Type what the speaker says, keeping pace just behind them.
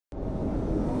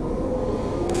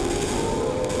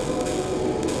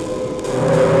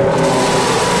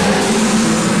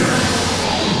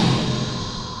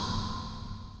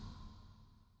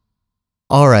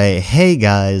Alright, hey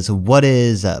guys, what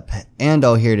is up?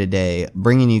 Andaull here today,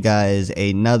 bringing you guys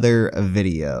another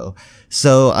video.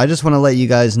 So I just want to let you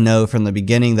guys know from the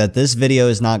beginning that this video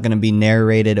is not going to be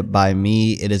narrated by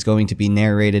me. It is going to be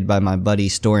narrated by my buddy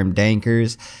Storm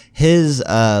Dankers. His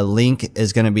link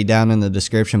is going to be down in the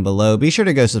description below. Be sure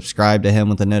to go subscribe to him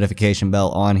with the notification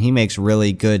bell on. He makes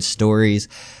really good stories.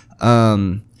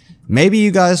 Maybe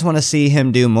you guys want to see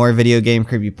him do more video game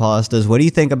creepypastas. What do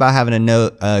you think about having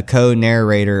a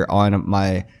co-narrator on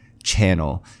my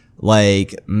channel?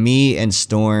 Like me and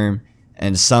Storm,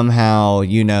 and somehow,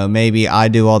 you know, maybe I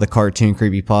do all the cartoon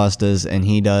creepypastas and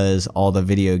he does all the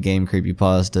video game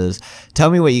creepypastas. Tell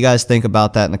me what you guys think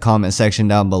about that in the comment section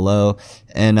down below.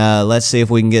 And let's see if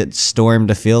we can get Storm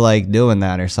to feel like doing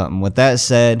that or something. With that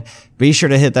said, be sure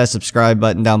to hit that subscribe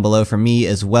button down below for me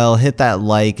as well. Hit that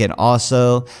like, and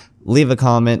also leave a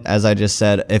comment, as I just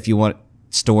said, if you want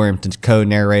Storm to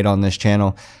co-narrate on this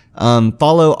channel.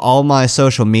 Follow all my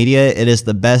social media. It is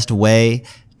the best way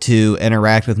to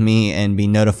interact with me and be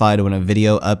notified when a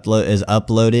video is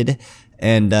uploaded.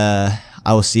 And I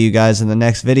will see you guys in the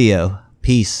next video.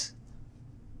 Peace.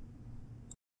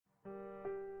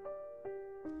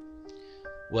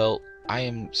 Well, I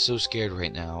am so scared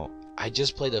right now. I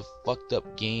just played a fucked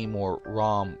up game or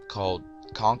ROM called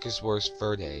Conker's Worst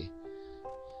Fur Day.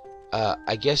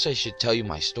 I guess I should tell you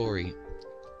my story.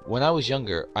 When I was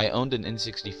younger, I owned an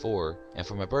N64, and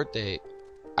for my birthday,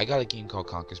 I got a game called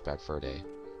Conker's Bad Fur Day.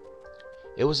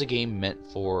 It was a game meant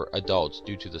for adults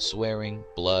due to the swearing,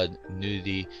 blood,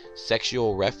 nudity,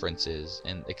 sexual references,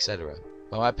 and etc.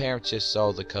 But my parents just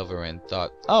saw the cover and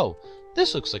thought, oh,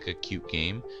 this looks like a cute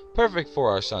game, perfect for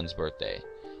our son's birthday.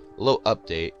 A little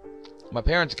update. My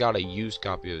parents got a used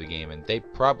copy of the game, and they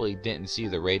probably didn't see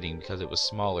the rating because it was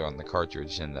smaller on the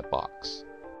cartridge than the box.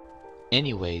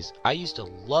 Anyways, I used to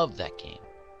love that game.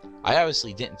 I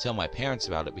obviously didn't tell my parents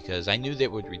about it because I knew they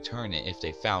would return it if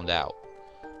they found out.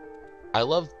 I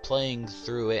loved playing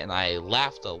through it, and I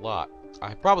laughed a lot.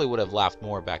 I probably would have laughed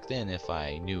more back then if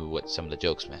I knew what some of the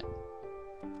jokes meant.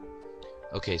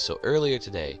 Okay, so earlier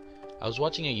today, I was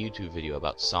watching a YouTube video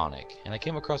about Sonic, and I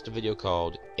came across a video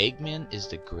called Eggman is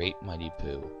the Great Mighty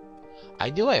Pooh.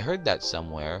 I knew I heard that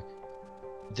somewhere.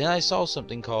 Then I saw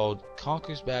something called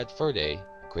Conker's Bad Fur Day,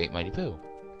 Great Mighty Pooh.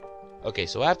 Okay,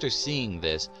 so after seeing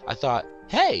this, I thought,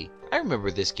 hey, I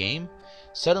remember this game.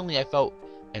 Suddenly I felt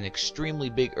an extremely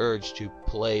big urge to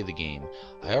play the game.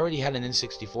 I already had an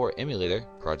N64 emulator,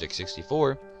 Project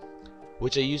 64,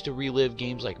 which I used to relive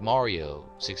games like Mario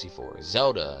 64,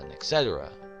 Zelda, and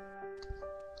etc.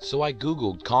 So I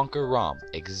googled Conker ROM,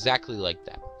 exactly like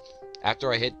that.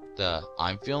 After I hit the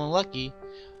I'm feeling lucky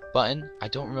button, I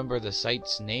don't remember the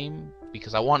site's name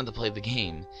because I wanted to play the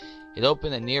game. It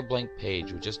opened a near blank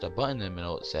page with just a button in the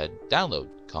middle. It said, download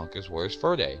Conker's Worst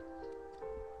Fur Day.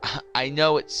 I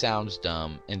know it sounds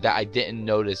dumb and that I didn't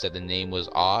notice that the name was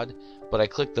odd, but I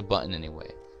clicked the button anyway.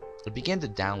 It began to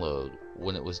download.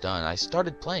 When it was done, I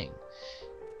started playing.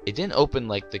 It didn't open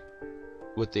like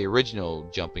with the original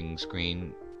jumping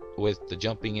screen with the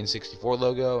jumping N64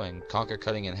 logo and Conker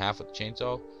cutting in half with the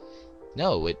chainsaw.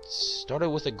 No, it started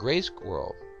with a gray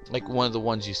squirrel, like one of the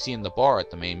ones you see in the bar at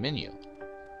the main menu.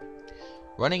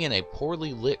 Running in a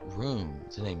poorly lit room,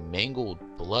 then a mangled,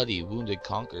 bloody, wounded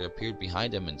Conker appeared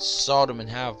behind him and sawed him in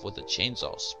half with a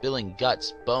chainsaw, spilling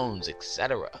guts, bones,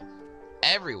 etc.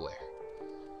 everywhere.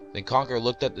 Then Conker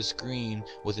looked at the screen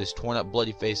with his torn up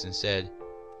bloody face and said,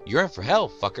 "You're in for hell,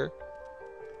 fucker."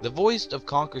 The voice of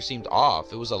Conker seemed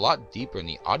off. It was a lot deeper and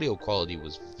the audio quality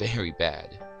was very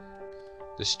bad.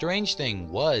 The strange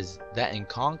thing was that in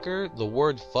Conker, the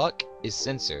word fuck is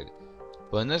censored.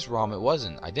 But in this ROM it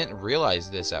wasn't. I didn't realize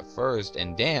this at first,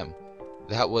 and damn,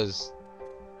 that was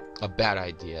a bad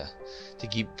idea to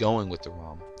keep going with the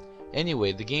ROM.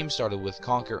 Anyway, the game started with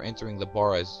Conker entering the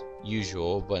bar as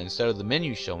usual, but instead of the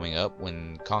menu showing up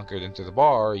when Conker entered the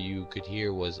bar, you could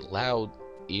hear was loud,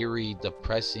 eerie,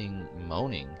 depressing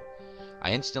moaning.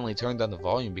 I instantly turned down the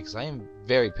volume because I am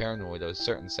very paranoid of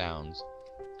certain sounds.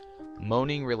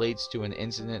 Moaning relates to an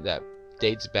incident that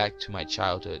dates back to my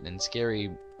childhood and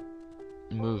scary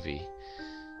movie.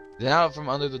 Then out from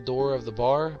under the door of the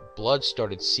bar, blood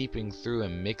started seeping through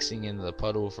and mixing into the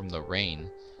puddle from the rain.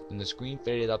 Then the screen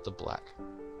faded out to black.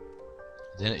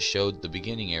 Then it showed the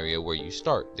beginning area where you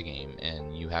start the game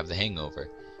and you have the hangover.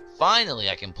 Finally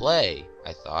I can play,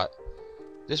 I thought.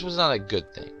 This was not a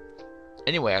good thing.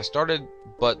 Anyway, I started,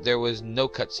 but there was no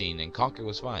cutscene and Conker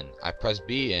was fine. I pressed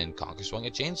B and Conker swung a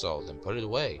chainsaw, then put it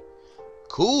away.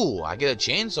 Cool, I get a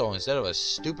chainsaw instead of a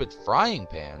stupid frying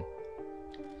pan.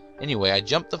 Anyway, I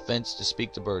jumped the fence to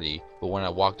speak to Birdie, but when I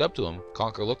walked up to him,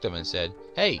 Conker looked at him and said,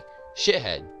 "Hey,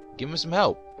 shithead, Give him some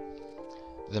help.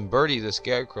 Then Birdie the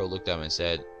Scarecrow looked at him and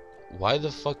said, "Why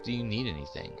the fuck do you need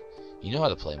anything? You know how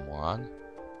to play, moron."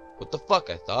 What the fuck,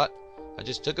 I thought. I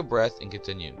just took a breath and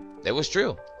continued. It was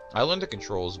true. I learned the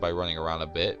controls by running around a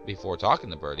bit before talking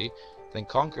to Birdie. Then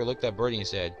Conker looked at Birdie and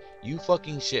said, "You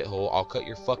fucking shithole, I'll cut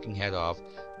your fucking head off."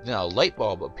 Then a light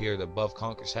bulb appeared above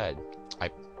Conker's head. I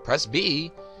pressed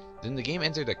B. Then the game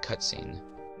entered a cutscene.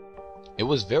 It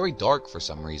was very dark for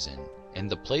some reason, and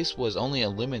the place was only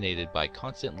illuminated by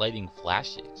constant lighting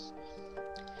flashes.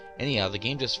 Anyhow, the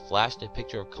game just flashed a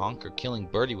picture of Conker killing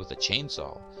Birdie with a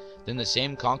chainsaw. Then the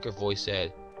same Conker voice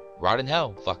said, "Rot in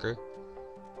hell, fucker."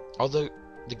 Although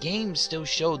the game still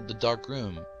showed the dark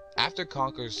room, after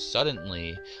Conker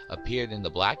suddenly appeared in the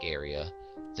black area,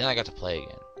 then I got to play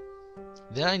again.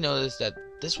 Then I noticed that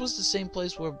this was the same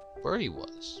place where Birdie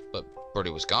was, but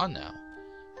Birdie was gone now.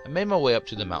 I made my way up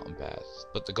to the mountain path,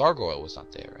 but the gargoyle was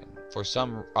not there, and for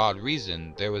some odd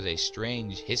reason there was a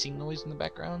strange hissing noise in the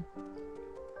background.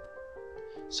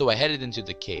 So I headed into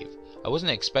the cave. I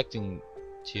wasn't expecting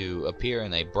to appear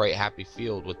in a bright happy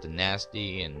field with the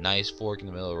nasty and nice fork in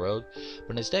the middle of the road,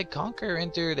 but instead Conker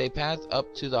entered a path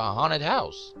up to the haunted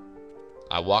house.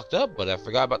 I walked up, but I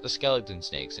forgot about the skeleton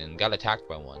snakes and got attacked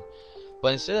by one.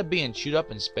 But instead of being chewed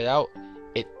up and spit out,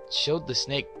 it showed the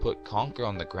snake put Conker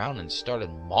on the ground and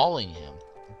started mauling him,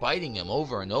 biting him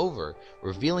over and over,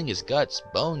 revealing his guts,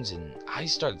 bones, and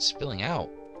eyes started spilling out.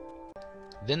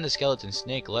 Then the skeleton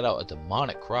snake let out a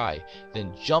demonic cry,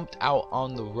 then jumped out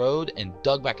on the road and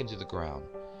dug back into the ground.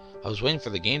 I was waiting for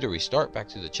the game to restart back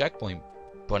to the checkpoint,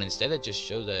 but instead it just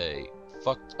showed a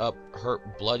fucked up,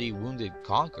 hurt, bloody, wounded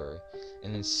Conker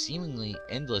in a seemingly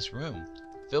endless room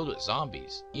filled with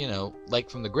zombies, you know, like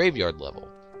from the graveyard level.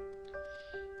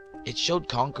 It showed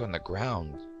Conker on the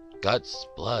ground, guts,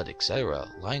 blood, etc.,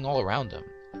 lying all around him.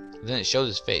 Then it showed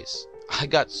his face. I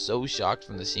got so shocked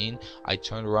from the scene, I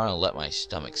turned around and let my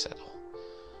stomach settle.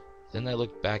 Then I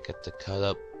looked back at the cut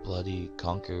up, bloody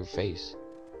Conker face.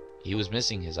 He was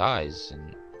missing his eyes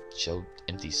and showed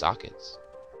empty sockets.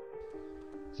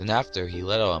 Then after he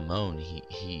let out a moan,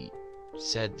 he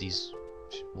said these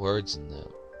words in the...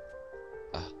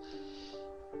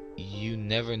 "You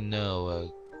never know a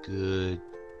good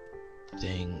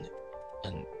thing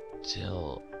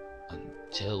until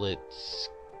it's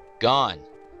gone."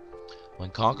 When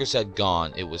Conker said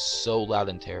gone, it was so loud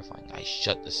and terrifying, I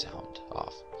shut the sound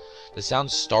off. The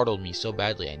sound startled me so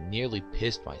badly I nearly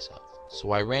pissed myself,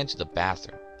 so I ran to the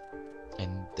bathroom,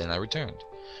 and then I returned.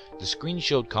 The screen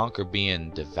showed Conker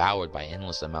being devoured by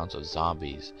endless amounts of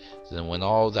zombies, then when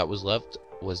all that was left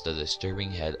was the disturbing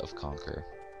head of Conker.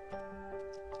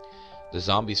 The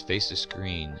zombies faced the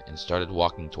screen and started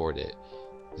walking toward it.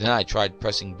 Then I tried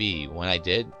pressing B. When I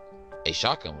did, a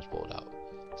shotgun was pulled out.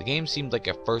 The game seemed like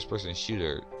a first-person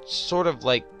shooter, sort of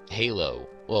like Halo.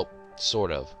 Well,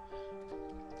 sort of.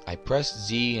 I pressed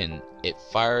Z and it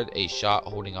fired a shot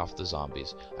holding off the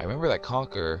zombies. I remember that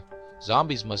Conker,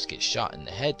 zombies must get shot in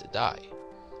the head to die.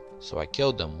 So I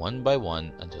killed them one by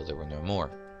one until there were no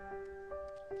more.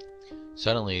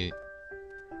 Suddenly,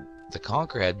 the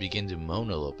Conker head began to moan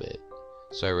a little bit.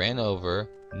 So I ran over,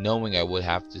 knowing I would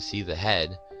have to see the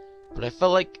head, but I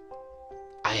felt like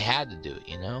I had to do it,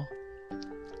 you know?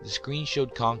 The screen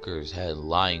showed Conker's head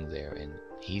lying there, and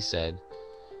he said,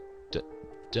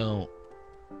 "Don't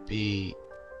be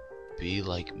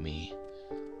like me.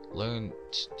 Learn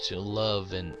to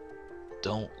love and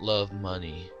don't love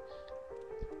money.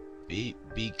 Be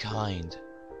kind.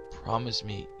 Promise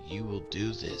me you will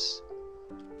do this."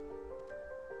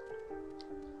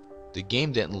 The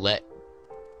game didn't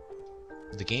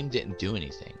do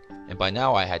anything, and by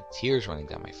now I had tears running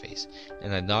down my face,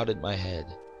 and I nodded my head.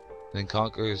 Then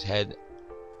Conker's head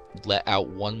let out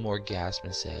one more gasp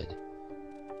and said,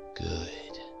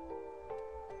 "Good."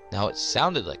 Now it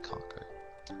sounded like Conker.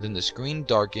 Then the screen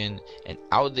darkened and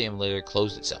out of the emulator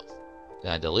closed itself.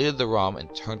 Then I deleted the ROM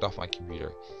and turned off my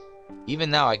computer. Even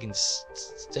now I can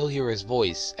still hear his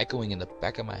voice echoing in the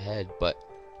back of my head, but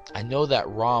I know that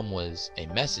ROM was a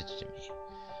message to me.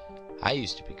 I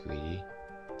used to be greedy.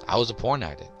 I was a porn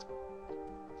addict.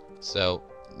 So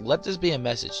let this be a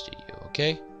message to you,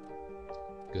 okay?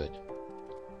 Good.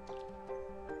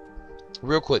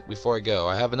 Real quick before I go,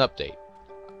 I have an update.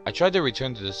 I tried to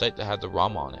return to the site that had the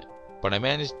ROM on it, but I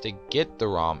managed to get the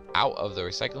ROM out of the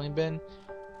recycling bin.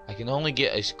 I can only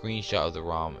get a screenshot of the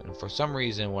ROM, and for some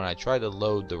reason when I try to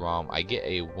load the ROM, I get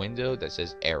a window that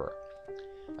says error.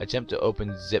 Attempt to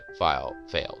open zip file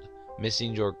failed.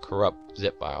 Missing your corrupt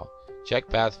zip file. Check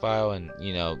path file, and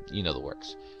you know the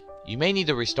works. You may need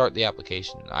to restart the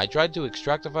application. I tried to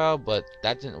extract the file, but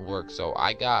that didn't work, so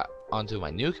I got onto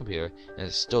my new computer and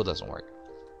it still doesn't work.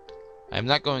 I am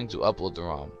not going to upload the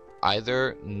ROM.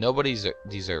 Either nobody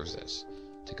deserves this,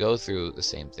 to go through the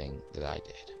same thing that I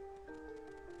did.